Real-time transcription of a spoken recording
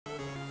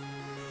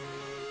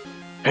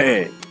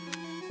Hey,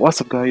 what's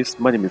up guys,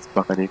 my name is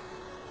Bakanik.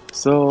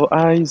 So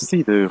I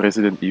see the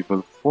Resident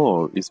Evil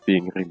 4 is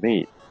being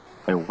remade.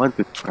 I want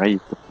to try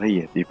to play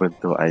it even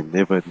though I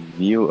never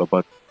knew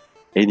about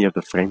any of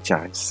the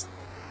franchise.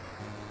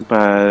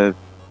 But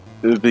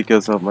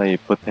because of my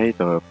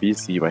potato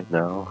PC right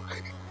now,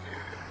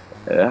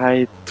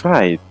 I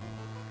tried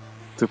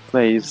to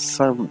play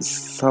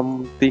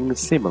something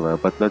similar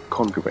but not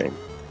concurrent.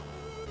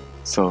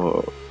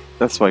 So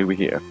that's why we're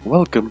here.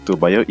 Welcome to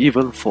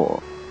BioEvil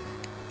 4.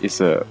 It's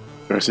a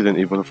Resident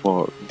Evil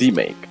 4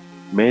 DEMADE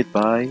made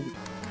by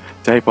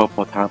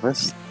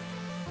Gypopothomas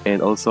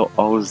and also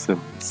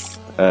AwesEmz.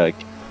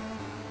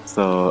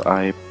 So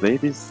I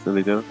played this a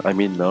little. I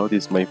mean, no,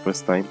 this is my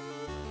first time.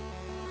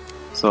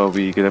 So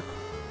we're gonna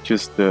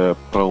choose the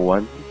Pro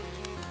one.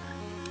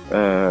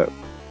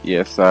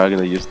 Yes, I'm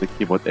gonna use the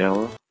keyboard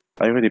L.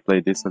 I already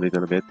played this a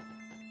little bit.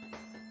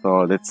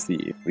 So let's see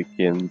if we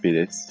can beat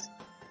this.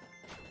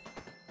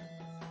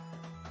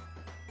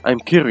 I'm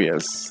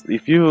curious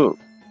if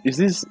is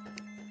this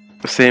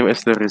the same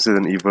as the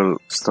Resident Evil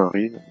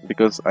story?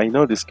 Because I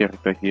know this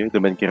character here, the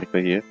main character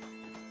here.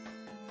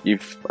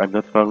 If I'm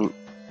not wrong,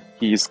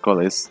 he is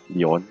called as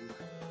Leon.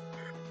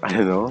 I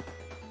don't know.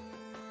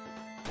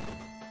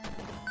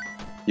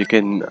 You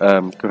can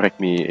correct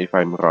me if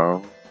I'm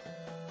wrong.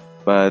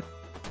 But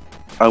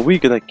are we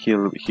gonna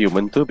kill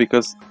human too?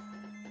 Because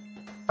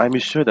I'm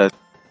sure that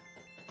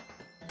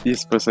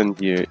this person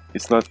here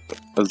is not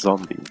a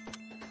zombie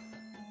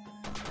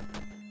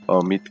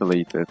or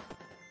mutilated.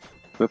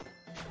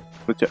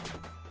 Put it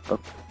up,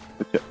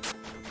 put it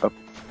up.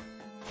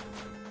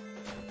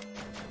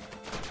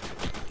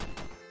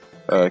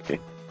 Okay.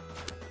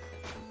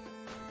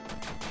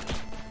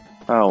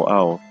 Ow,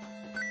 ow.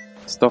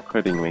 Stop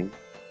hurting me.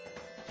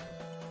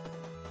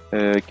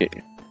 Okay.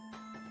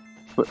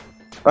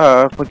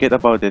 Forget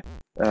about it.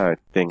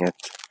 Dang it.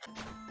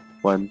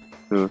 1,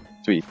 2,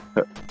 3.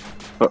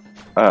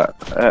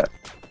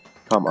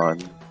 Come on.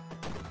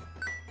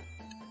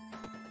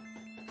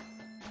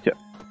 Yeah.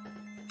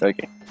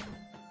 Okay.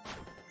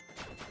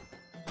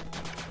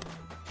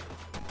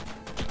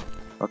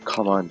 Oh,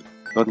 come on.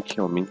 Don't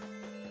kill me.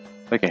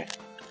 Okay.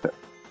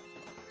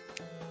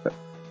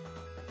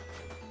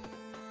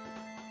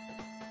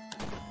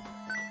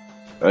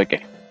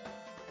 Okay.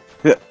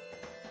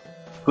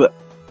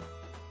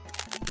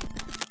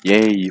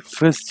 Yay,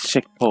 first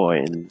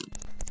checkpoint.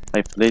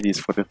 I played this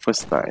for the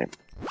first time.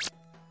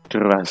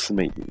 Trust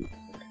me.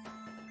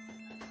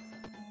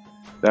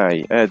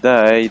 Die,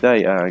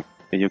 die. Are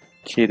you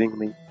kidding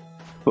me?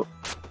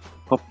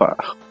 Hoppa.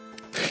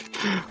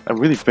 I'm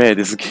really bad at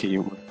this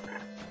game.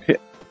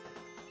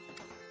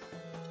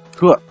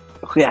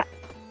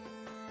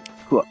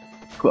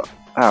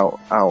 Ow,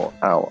 ow,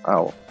 ow,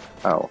 ow,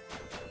 ow.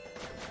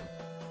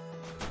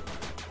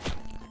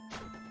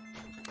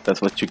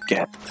 That's what you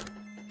get.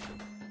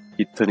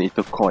 You turn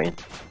into coin.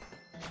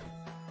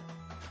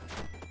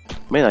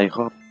 Man, I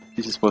hope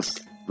this was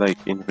like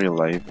in real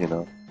life, you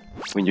know,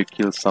 when you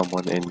kill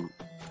someone and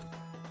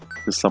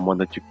the someone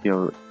that you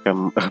kill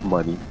come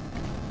money.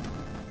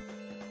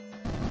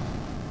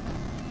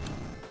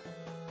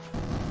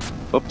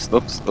 Oops.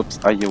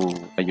 Ayo.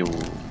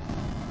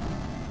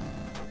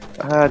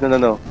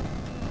 No.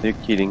 Are you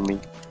kidding me?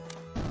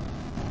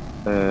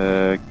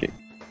 Okay.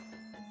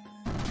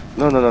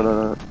 No.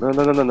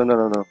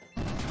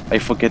 I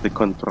forget the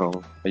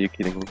control. Are you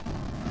kidding me?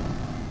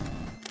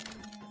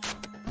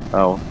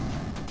 Ow.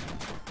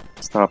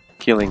 Stop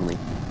killing me.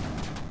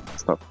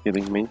 Stop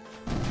killing me.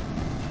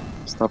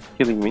 Stop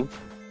killing me.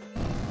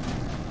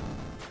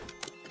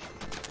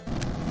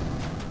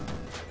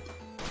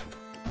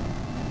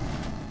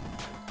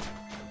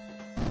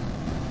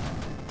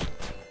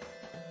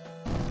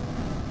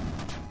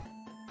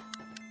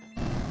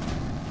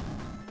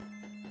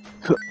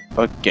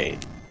 Okay.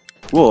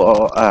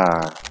 Whoa,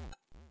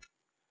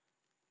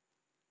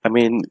 I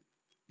mean,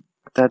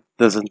 that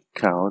doesn't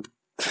count.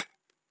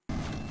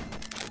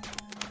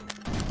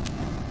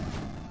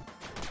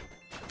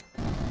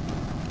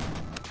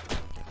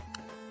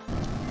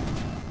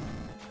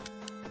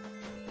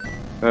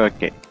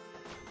 Okay.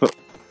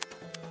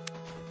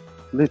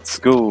 Let's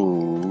go.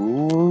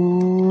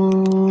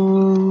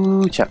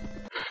 Chat.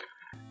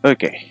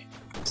 Okay.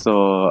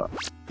 So,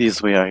 this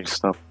is where I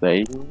stopped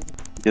playing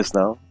just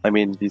now. I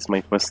mean, this is my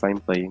first time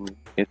playing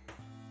it.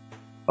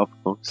 Of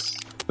course.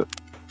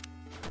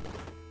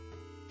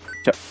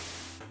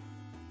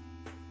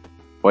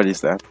 What is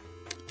that?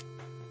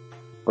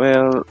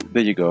 Well,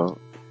 there you go.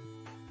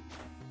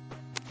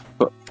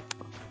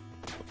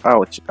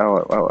 Ouch,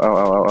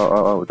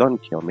 ow, don't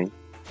kill me.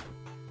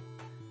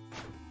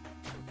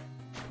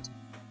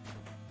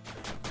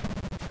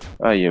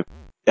 Are you?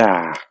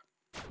 Die,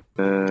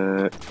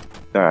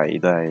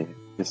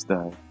 just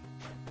die.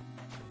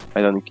 I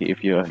don't care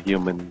if you're a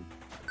human.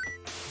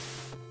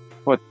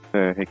 What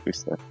the heck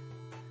is that?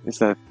 Is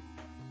that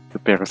the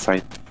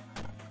parasite?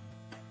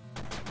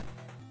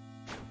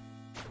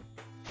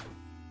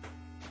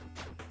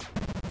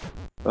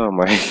 Oh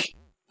my.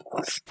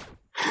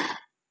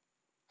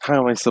 How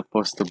am I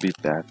supposed to beat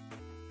that?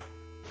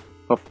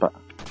 Hoppa.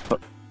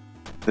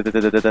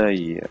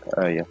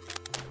 Yeah.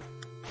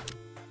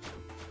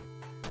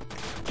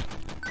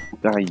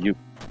 Die, you.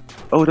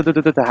 Oh,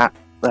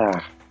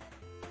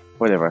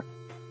 whatever.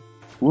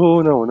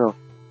 Whoa, no. No.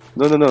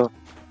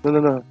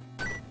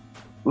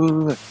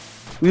 Ooh.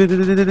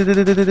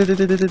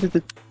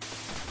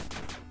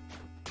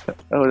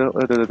 Oh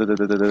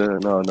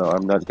no, no,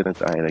 I'm not gonna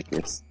die like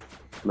this.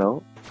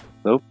 No,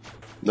 nope,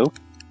 nope,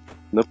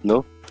 nope,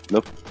 nope,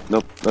 nope,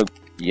 nope, nope.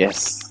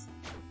 Yes.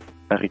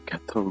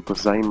 Arigato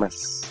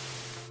gozaimasu.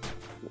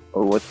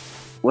 Oh, what?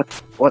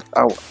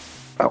 Ow,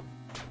 ow,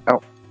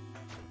 ow,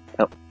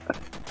 ow,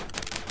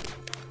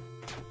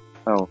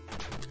 ow.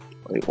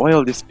 Wait, why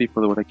all these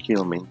people wanna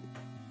kill me?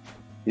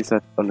 Is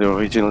that on the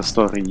original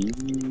story?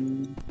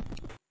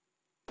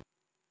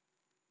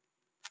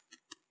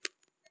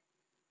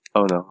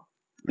 Oh no.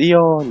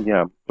 Leon!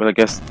 Yeah, well I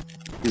guess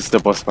this is the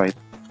boss fight.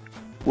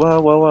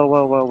 Wow.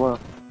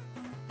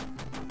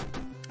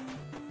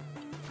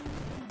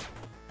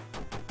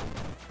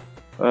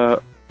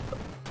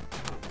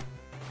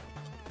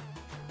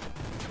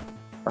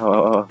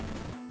 Oh.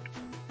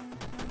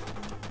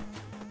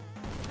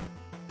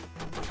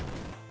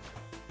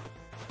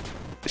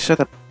 Shut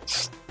up.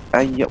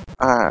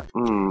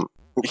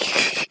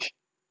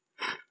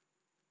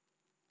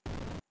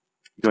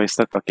 Do I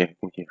stuck? Okay,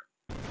 thank you.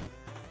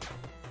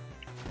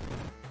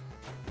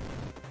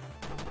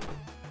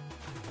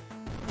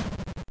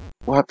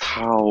 What?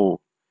 How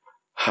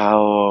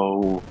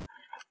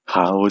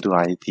do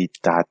I did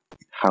that?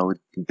 How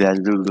did I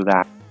do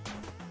that?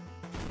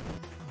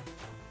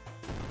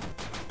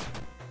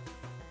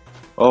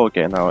 Oh,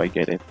 okay, now I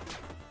get it.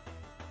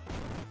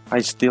 I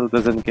still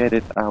doesn't get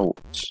it.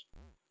 Ouch.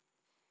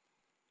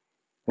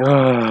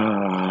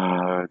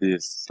 This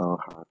is so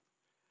hard.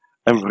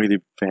 I'm really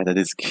bad at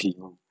this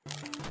game.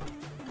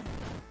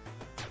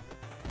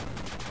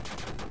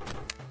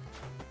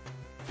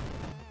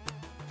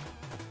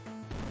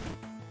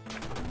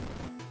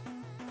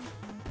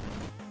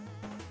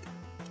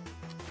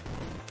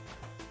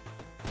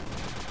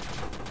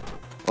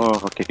 Oh,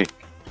 okay.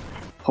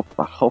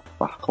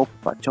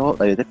 Hoppa, cho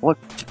đây đấy, what?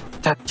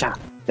 Cha.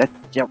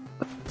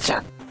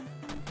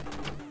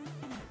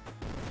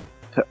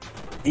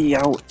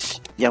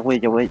 Ouch.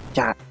 Yawe,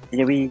 cha,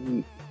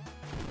 yawe.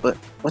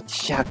 What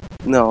shot?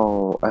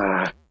 No,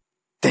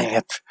 dang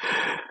it.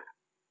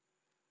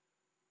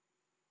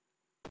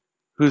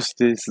 Who's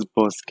this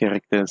boss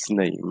character's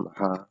name,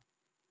 huh?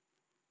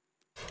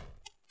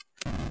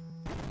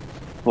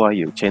 Who are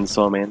you,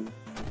 Chainsaw Man?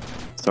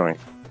 Sorry,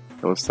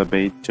 that was a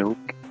bait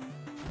joke.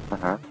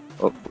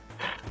 Oh,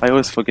 I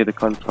always forget the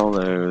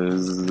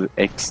controllers.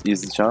 X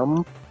is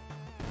jump,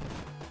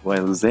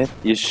 while Z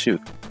is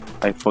shoot.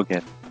 I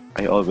forget.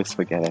 I always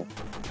forget it.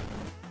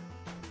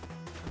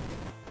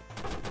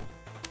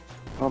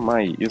 Oh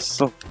my, you're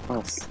so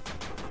fast.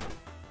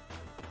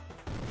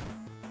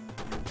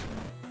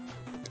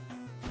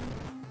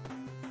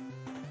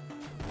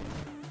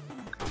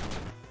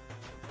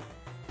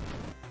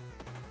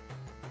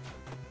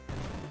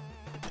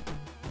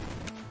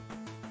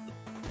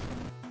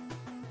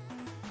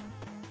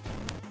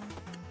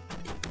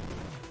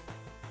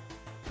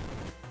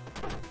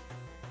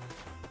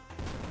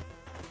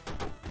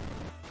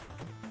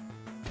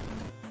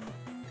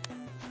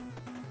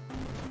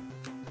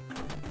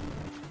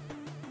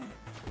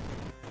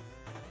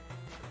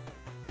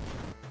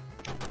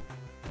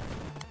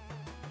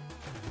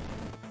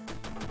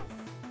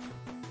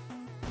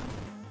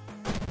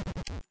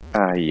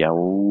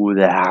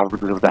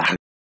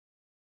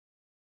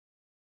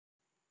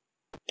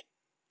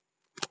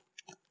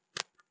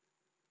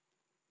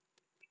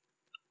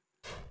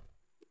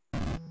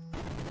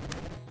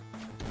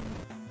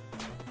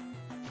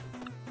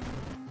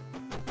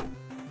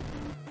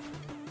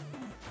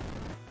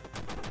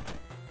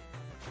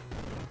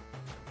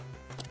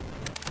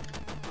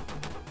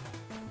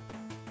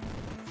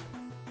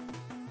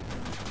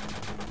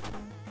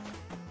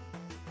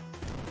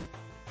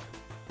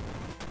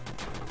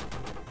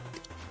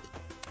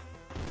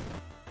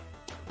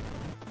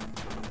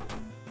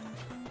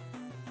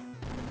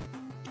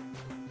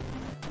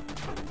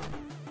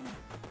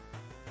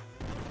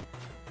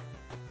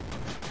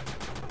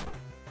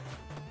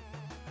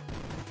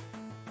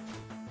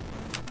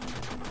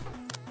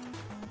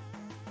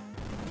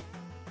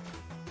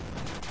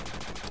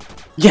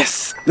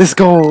 Yes! Let's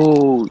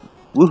go!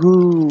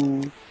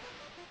 Woohoo!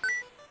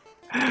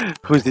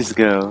 Who's this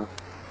girl?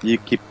 You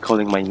keep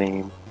calling my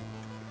name.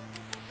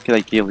 Can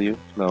I kill you?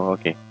 No,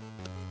 okay.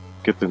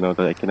 Good to know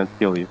that I cannot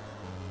kill you.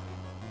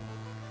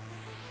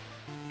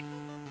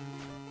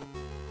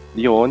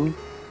 Leon?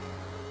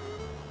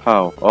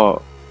 How?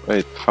 Oh,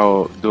 wait,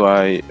 how do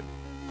I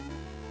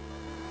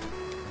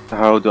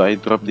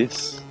drop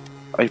this?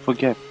 I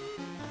forget.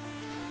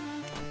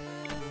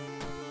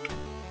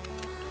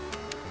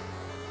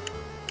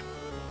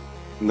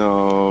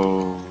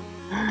 No.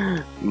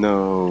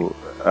 No.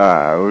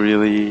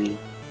 Really?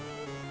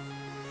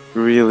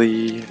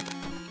 Really?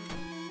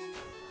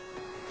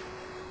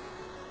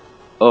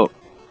 Oh.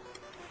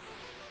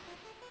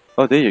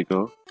 Oh, there you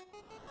go.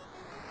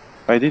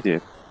 I did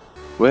it.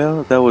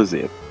 Well, that was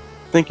it.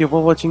 Thank you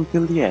for watching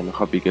till the end.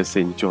 Hope you guys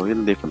enjoy.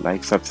 Leave a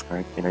like,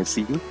 subscribe, and I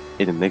see you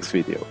in the next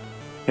video.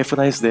 Have a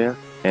nice day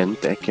and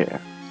take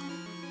care.